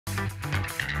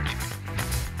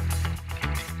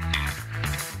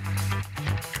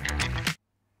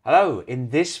Hello,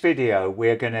 in this video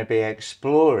we're going to be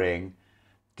exploring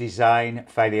design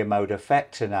failure mode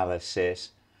effect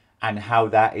analysis and how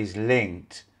that is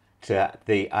linked to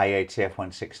the IATF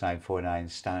 16949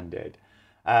 standard.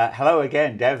 Hello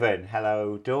again, Devin.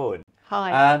 Hello, Dawn.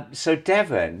 Hi. So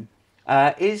Devin,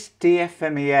 is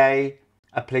DFMEA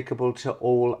applicable to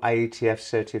all IATF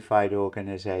certified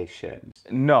organizations?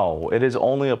 No, it is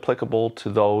only applicable to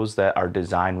those that are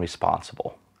design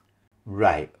responsible.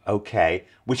 Right, okay.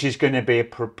 Which is going to be a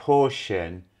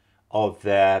proportion of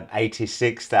the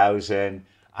 86,000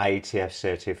 IATF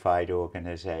certified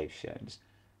organizations.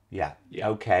 Yeah,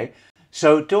 okay.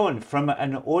 So Dawn, from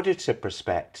an auditor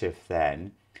perspective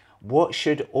then, what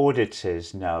should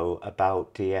auditors know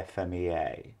about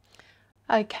DFMEA?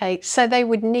 Okay, so they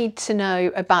would need to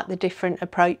know about the different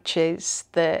approaches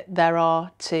that there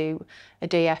are to a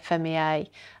DFMEA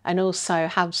and also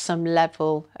have some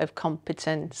level of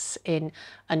competence in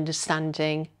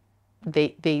understanding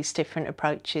these different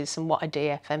approaches and what a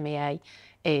DFMEA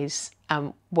is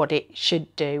and what it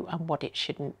should do and what it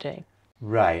shouldn't do.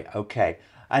 Right, okay.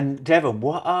 And Devin,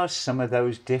 what are some of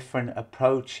those different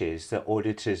approaches that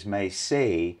auditors may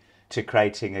see to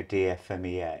creating a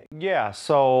DFMEA? Yeah,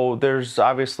 so there's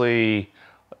obviously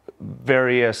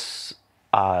various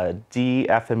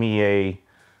DFMEA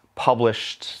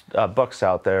published books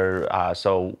out there.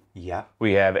 So Yeah,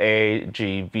 we have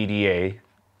AGVDA,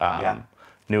 Yeah.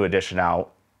 new edition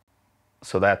out.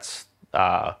 So that's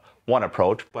one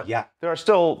approach. But Yeah. there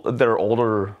are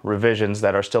older revisions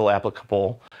that are still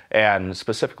applicable, and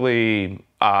specifically,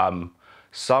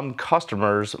 some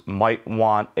customers might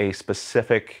want a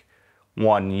specific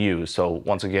one used. So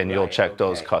once again, you'll check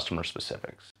those okay. customer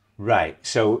specifics. Right.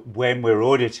 So when we're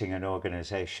auditing an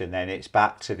organization, then it's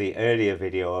back to the earlier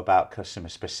video about customer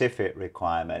specific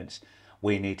requirements.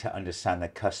 We need to understand the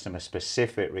customer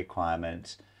specific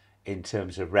requirements in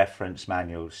terms of reference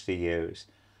manuals to use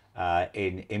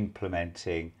in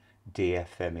implementing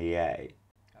DFMEA.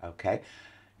 Okay.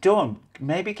 Dawn,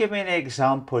 maybe give me an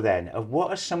example then of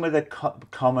what are some of the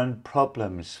common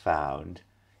problems found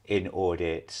in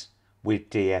audits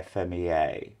with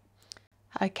DFMEA?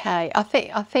 Okay, I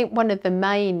think one of the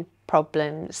main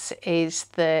problems is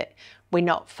that we're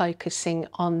not focusing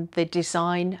on the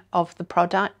design of the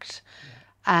product,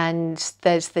 and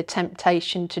there's the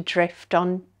temptation to drift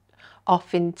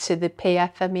off into the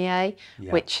PFMEA,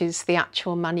 which is the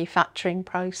actual manufacturing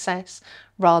process,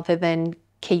 rather than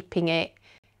keeping it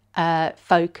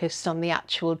focused on the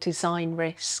actual design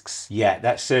risks. Yeah,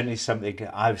 that's certainly something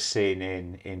I've seen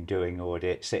in doing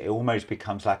audits. It almost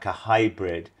becomes like a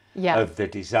hybrid of the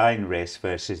design risk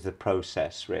versus the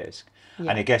process risk.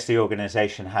 And I guess the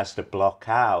organization has to block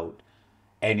out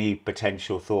any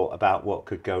potential thought about what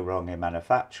could go wrong in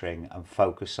manufacturing and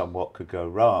focus on what could go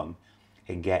wrong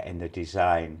in getting the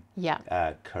design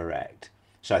correct.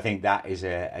 So I think that is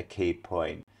a key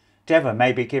point. Devin,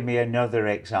 maybe give me another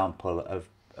example of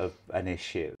an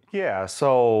issue. Yeah,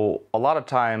 so a lot of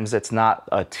times it's not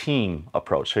a team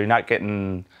approach. So you're not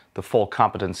getting the full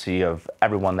competency of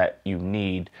everyone that you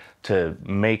need to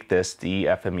make this the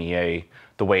FMEA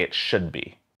the way it should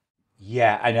be.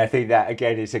 Yeah, and I think that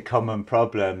again is a common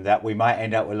problem, that we might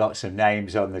end up with lots of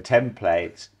names on the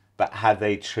templates, but have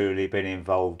they truly been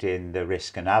involved in the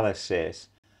risk analysis?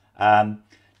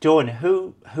 Dawn,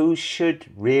 who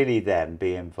should really then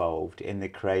be involved in the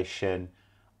creation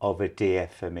of a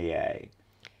DFMEA?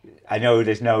 I know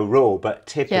there's no rule, but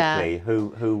typically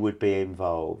who would be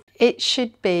involved? It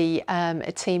should be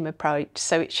a team approach,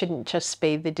 so it shouldn't just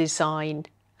be the design,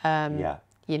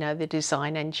 you know, the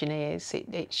design engineers.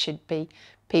 It should be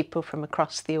people from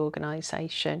across the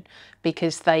organisation,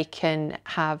 because they can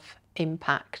have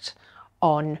impact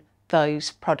on those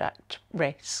product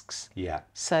risks. Yeah.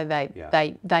 So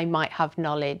they might have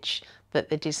knowledge that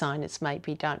the designers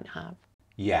maybe don't have.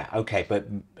 Yeah, okay, but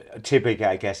typically,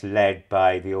 I guess, led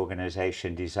by the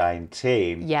organisation design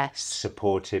team. Yes.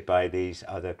 Supported by these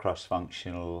other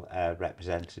cross-functional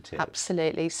representatives.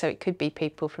 Absolutely. So it could be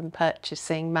people from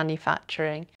purchasing,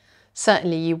 manufacturing.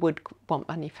 Certainly you would want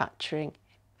manufacturing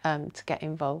to get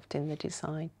involved in the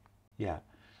design. Yeah.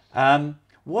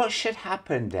 What should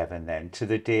happen, Devin, then, to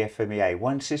the DFMEA?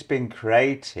 Once it's been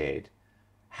created,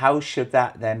 how should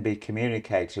that then be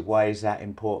communicated? Why is that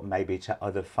important maybe to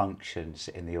other functions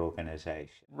in the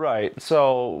organization? Right.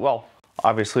 So, well,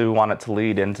 obviously we want it to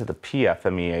lead into the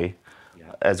PFMEA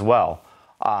as well.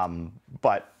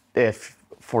 But if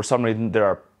for some reason there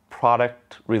are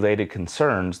product-related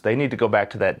concerns, they need to go back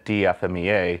to that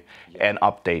DFMEA and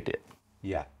update it.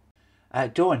 Yeah.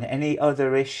 Dawn, any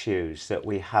other issues that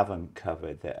we haven't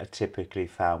covered that are typically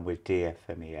found with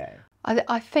DFMEA?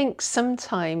 I think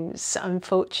sometimes,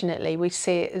 unfortunately, we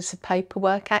see it as a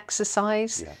paperwork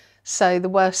exercise. Yeah. So the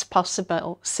worst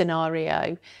possible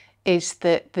scenario is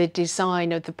that the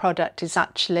design of the product is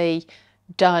actually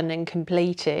done and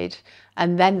completed,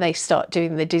 and then they start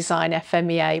doing the design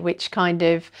FMEA, which kind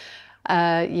of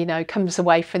comes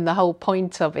away from the whole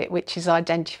point of it, which is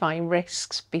identifying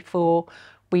risks before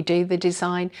we do the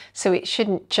design. So it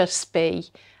shouldn't just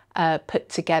be put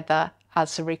together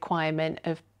as a requirement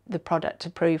of the product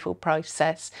approval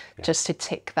process, just to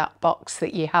tick that box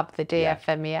that you have the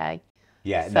DFMEA.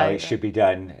 Yeah, So, no, it should be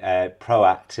done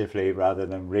proactively rather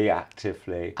than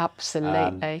reactively.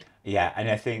 Absolutely. Yeah, and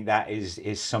I think that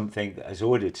is something that as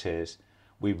auditors,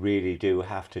 we really do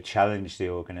have to challenge the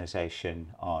organisation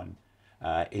on.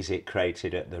 Is it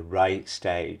created at the right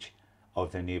stage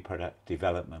of the new product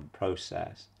development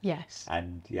process? Yes.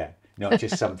 And yeah, not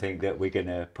just something that we're going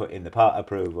to put in the part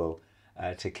approval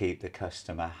to keep the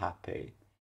customer happy.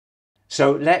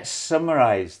 So let's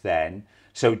summarize then.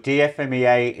 So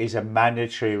DFMEA is a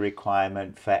mandatory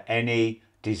requirement for any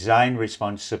design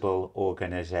responsible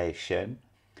organization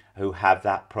who have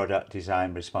that product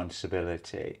design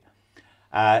responsibility.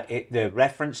 The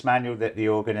reference manual that the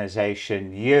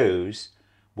organization use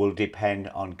will depend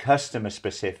on customer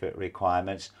specific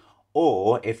requirements,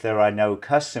 or if there are no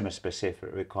customer specific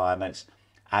requirements,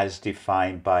 as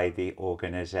defined by the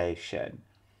organization.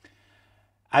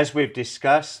 As we've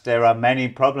discussed, there are many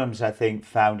problems, I think,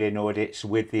 found in audits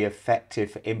with the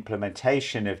effective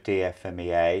implementation of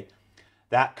DFMEA.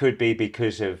 That could be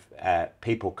because of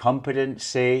people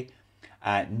competency,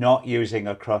 not using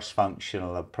a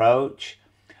cross-functional approach,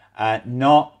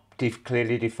 not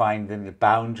clearly defining the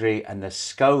boundary and the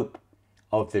scope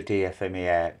of the DFMEA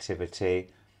activity.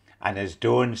 And as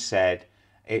Dawn said,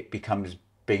 it becomes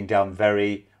being done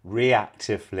very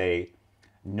reactively,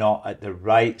 not at the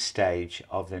right stage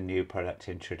of the new product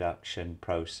introduction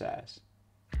process.